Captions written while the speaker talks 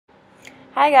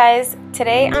Hi guys,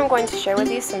 today I'm going to share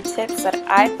with you some tips that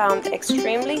I found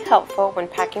extremely helpful when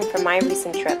packing for my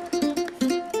recent trip.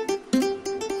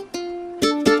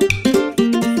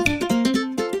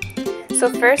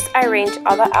 So first I arranged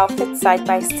all the outfits side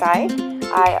by side.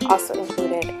 I also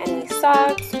included any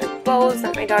socks or bows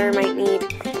that my daughter might need,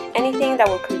 anything that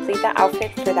will complete the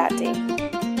outfit for that day.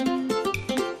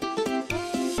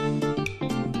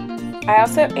 I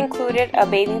also included a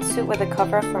bathing suit with a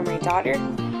cover for my daughter,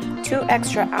 2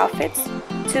 extra outfits,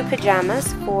 2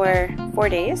 pajamas for 4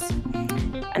 days,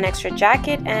 an extra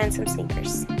jacket, and some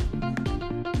sneakers.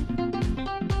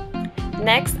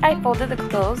 Next, I folded the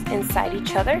clothes inside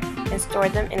each other and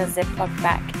stored them in a Ziploc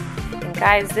bag. And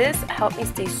guys, this helped me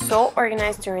stay so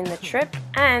organized during the trip,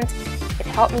 and it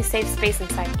helped me save space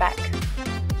inside the bag.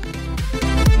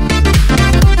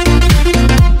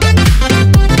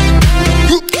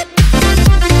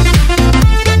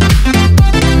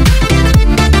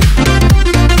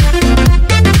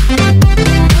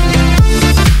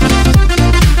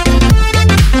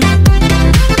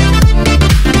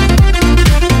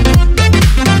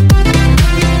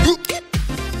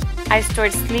 I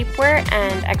stored sleepwear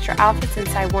and extra outfits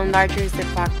inside one larger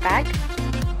Ziploc bag.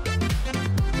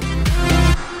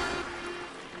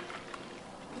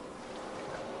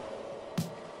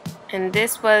 And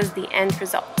this was the end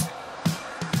result.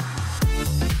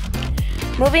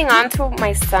 Moving on to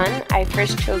my son, I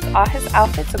first chose all his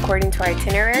outfits according to our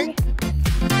itinerary.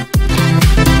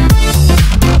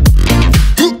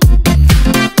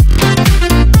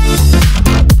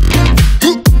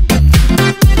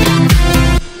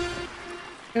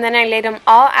 And then I laid them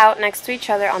all out next to each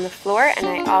other on the floor, and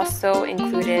I also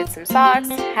included some socks,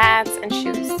 hats, and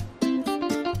shoes.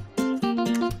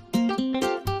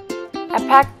 I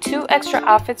packed 2 extra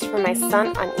outfits for my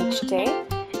son on each day,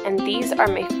 and these are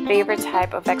my favorite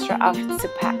type of extra outfits to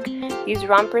pack. These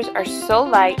rompers are so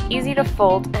light, easy to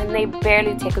fold, and they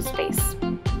barely take up space.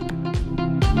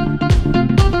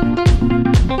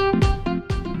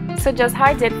 So just how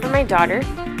I did for my daughter,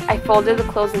 I folded the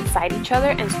clothes inside each other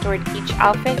and stored each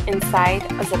outfit inside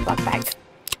a Ziploc bag.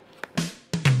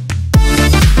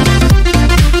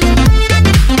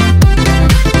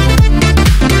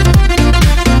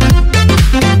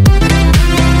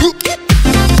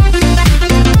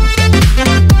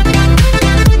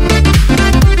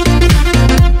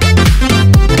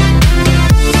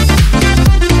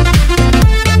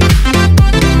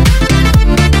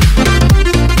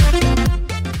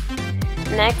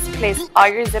 Next, place all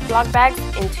your Ziploc bags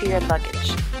into your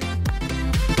luggage.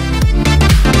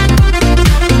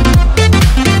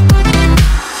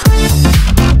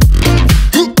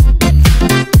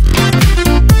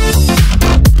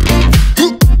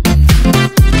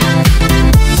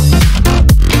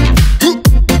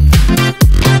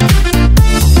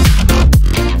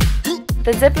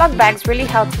 The Ziploc bags really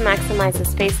help to maximize the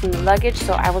space in the luggage,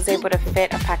 so I was able to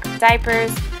fit a pack of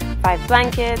diapers, 5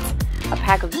 blankets, a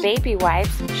pack of baby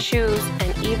wipes, shoes,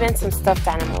 and even some stuffed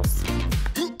animals.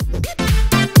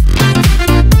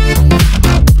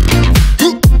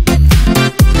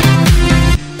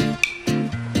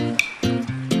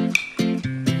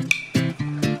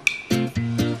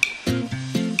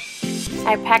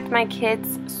 I packed my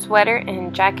kids' sweater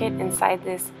and jacket inside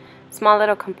this small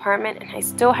little compartment, and I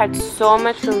still had so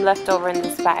much room left over in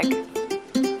this bag.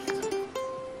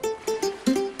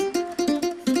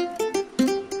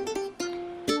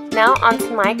 Now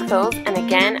onto my clothes, and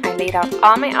again I laid out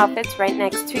all my outfits right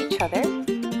next to each other,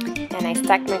 and I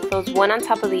stacked my clothes one on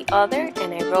top of the other,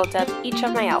 and I rolled up each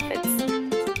of my outfits.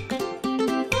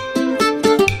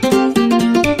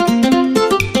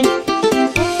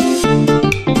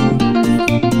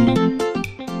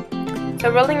 So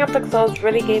rolling up the clothes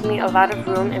really gave me a lot of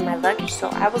room in my luggage, so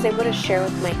I was able to share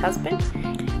with my husband.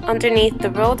 Underneath the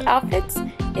rolled outfits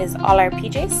is all our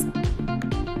PJs.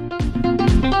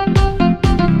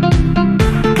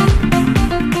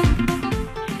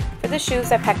 For the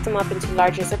shoes, I packed them up into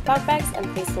larger Ziploc bags and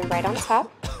placed them right on top.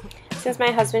 Since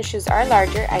my husband's shoes are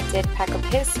larger, I did pack up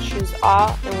his shoes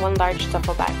all in one large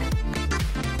duffel bag.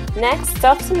 Next,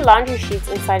 stuff some laundry sheets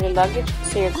inside your luggage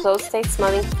so your clothes stay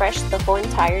smelling fresh the whole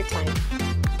entire time.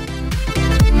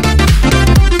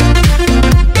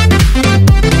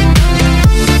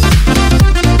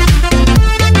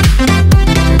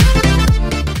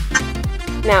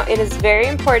 Now, it is very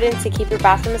important to keep your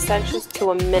bathroom essentials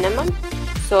to a minimum,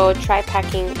 so try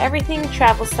packing everything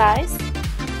travel size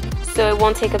so it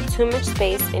won't take up too much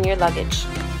space in your luggage.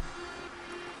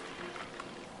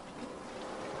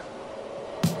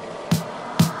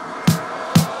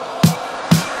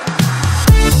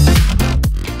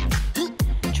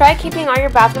 Try Try keeping all your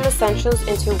bathroom essentials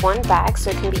into one bag so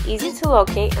it can be easy to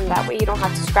locate, and that way you don't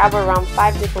have to scrabble around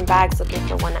 5 different bags looking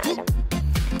for one item.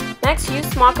 Next, use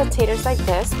small containers like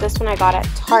this. This one I got at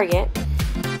Target,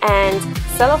 and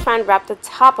cellophane wrap the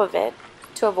top of it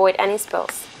to avoid any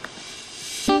spills.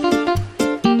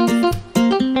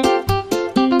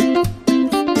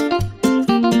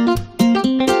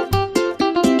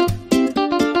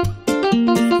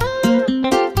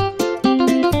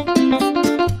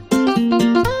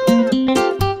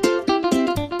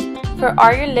 For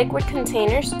all your liquid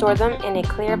containers, store them in a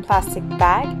clear plastic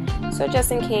bag, so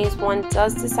just in case one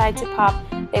does decide to pop,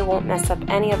 they won't mess up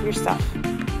any of your stuff.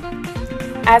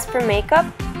 As for makeup,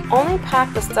 only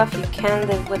pack the stuff you can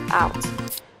live without.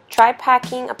 Try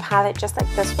packing a palette just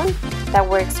like this one that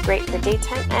works great for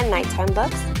daytime and nighttime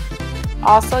looks.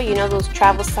 Also, you know those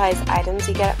travel size items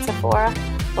you get at Sephora?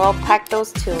 Well, pack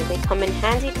those too. They come in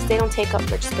handy because they don't take up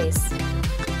much space.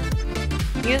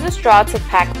 Use a straw to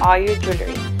pack all your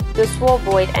jewelry. This will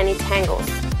avoid any tangles.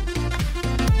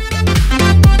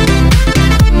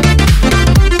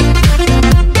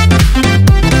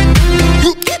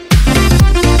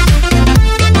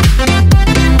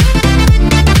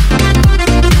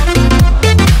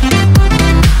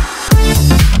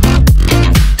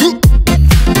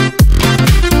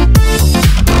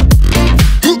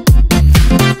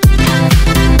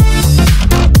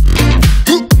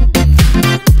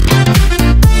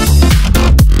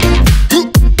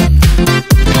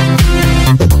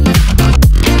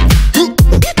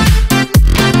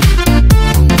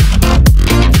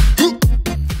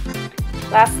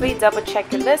 Lastly, double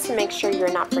check your list and make sure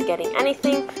you're not forgetting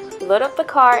anything. Load up the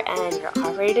car and you're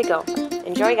all ready to go.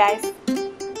 Enjoy, guys!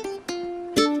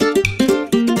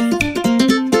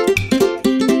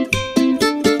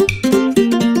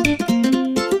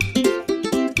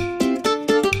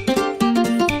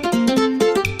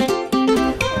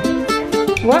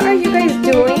 What are you guys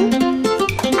doing?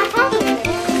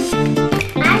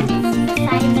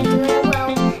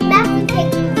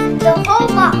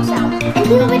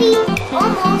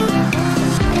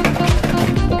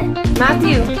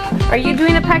 Matthew, are you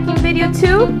doing a packing video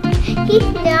too? He's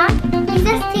not. He's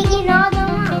just taking all the